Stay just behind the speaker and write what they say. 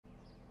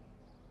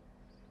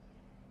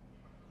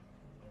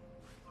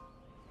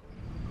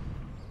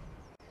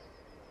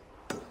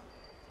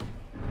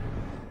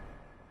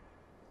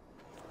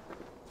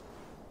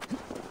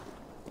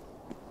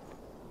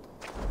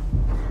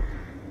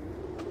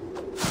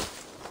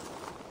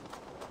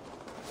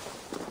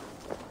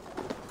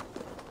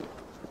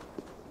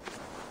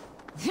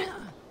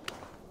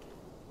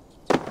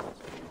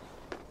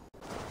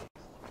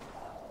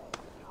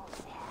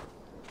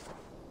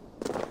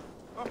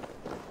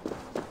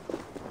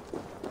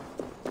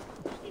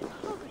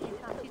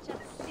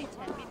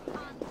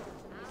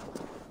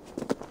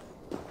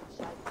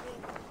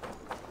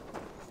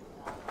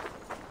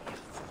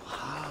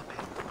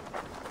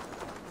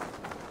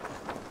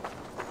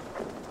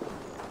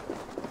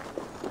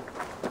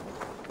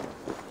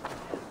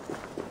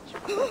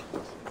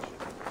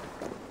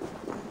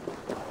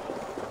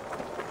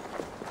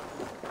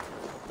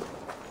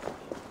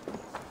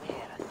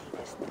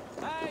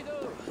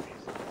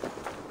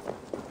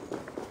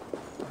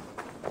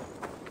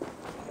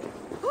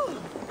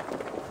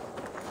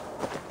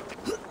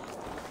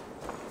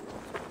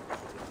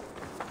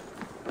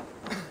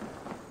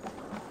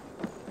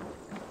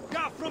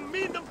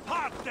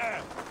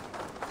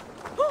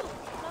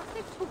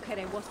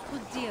was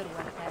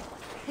kulturvärde.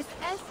 His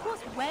S was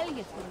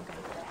välgetrunken.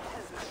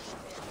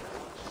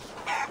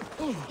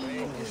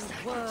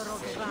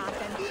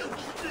 Worldvaten.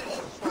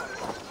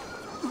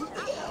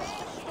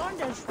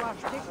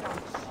 Ståndensvarstickan.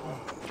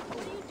 What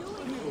are you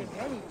doing in the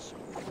village?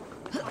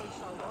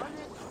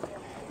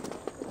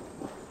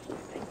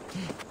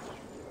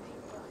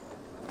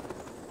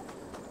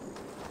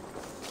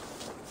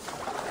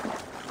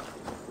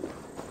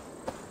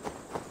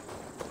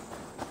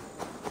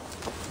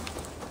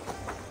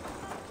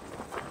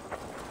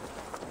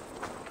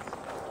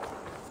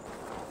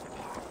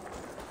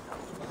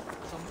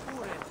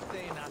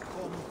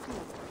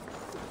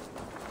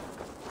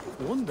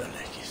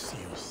 Wonderlig que see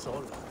you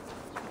solo.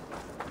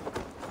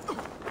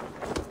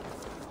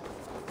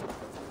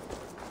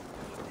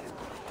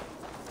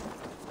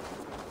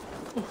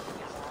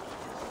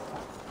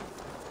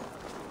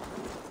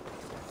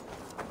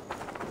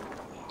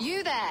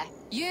 You there!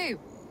 You!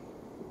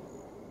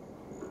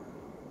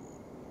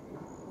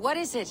 What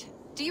is it?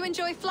 Do you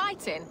enjoy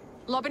flighting?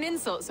 Lobbing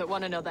insults at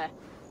one another?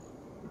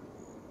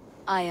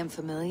 I am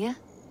familiar.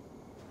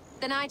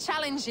 Then I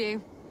challenge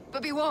you.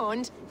 But be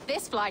warned,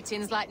 this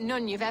flighting's like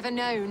none you've ever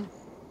known.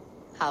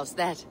 How's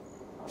that?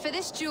 For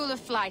this duel of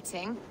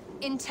flighting,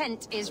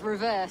 intent is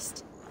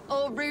reversed.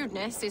 All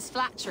rudeness is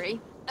flattery,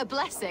 a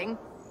blessing,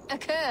 a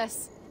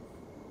curse.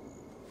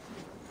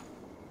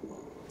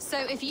 So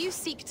if you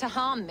seek to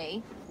harm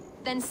me,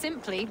 then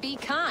simply be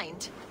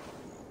kind.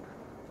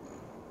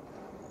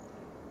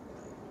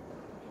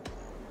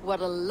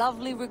 What a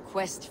lovely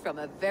request from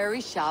a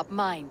very sharp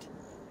mind.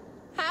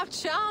 How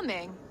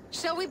charming.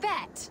 Shall we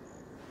bet?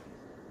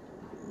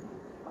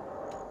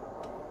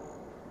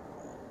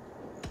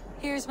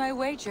 Here's my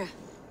wager.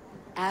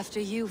 After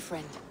you,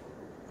 friend.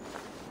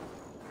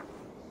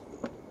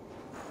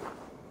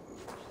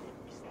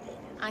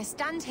 I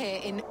stand here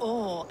in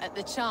awe at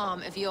the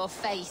charm of your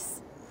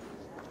face.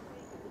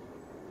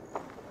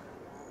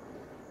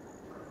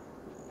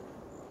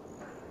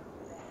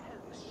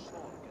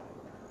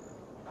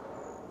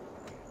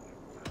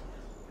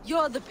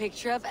 You're the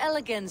picture of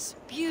elegance,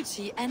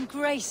 beauty, and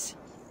grace.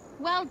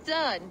 Well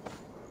done.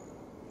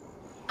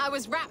 I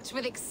was wrapped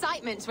with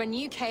excitement when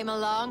you came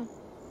along.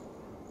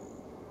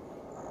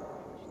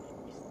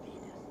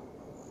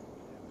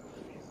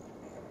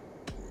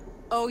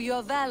 Oh,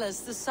 your valor's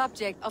the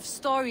subject of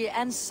story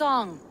and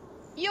song.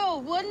 You're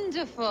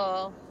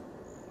wonderful.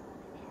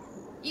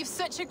 You've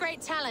such a great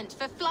talent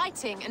for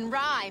flighting and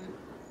rhyme.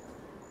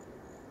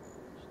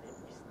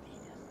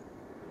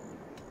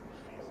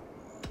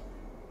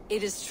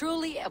 It is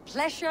truly a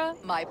pleasure,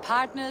 my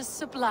partner's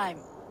sublime.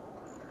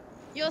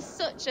 You're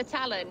such a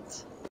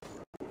talent.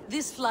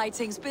 This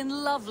flighting's been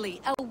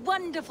lovely, a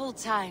wonderful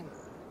time.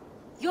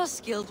 You're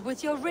skilled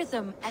with your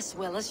rhythm as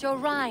well as your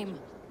rhyme.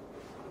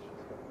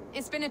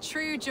 It's been a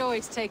true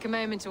joy to take a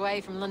moment away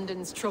from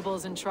London's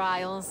troubles and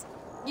trials.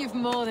 You've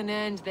more than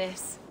earned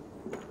this.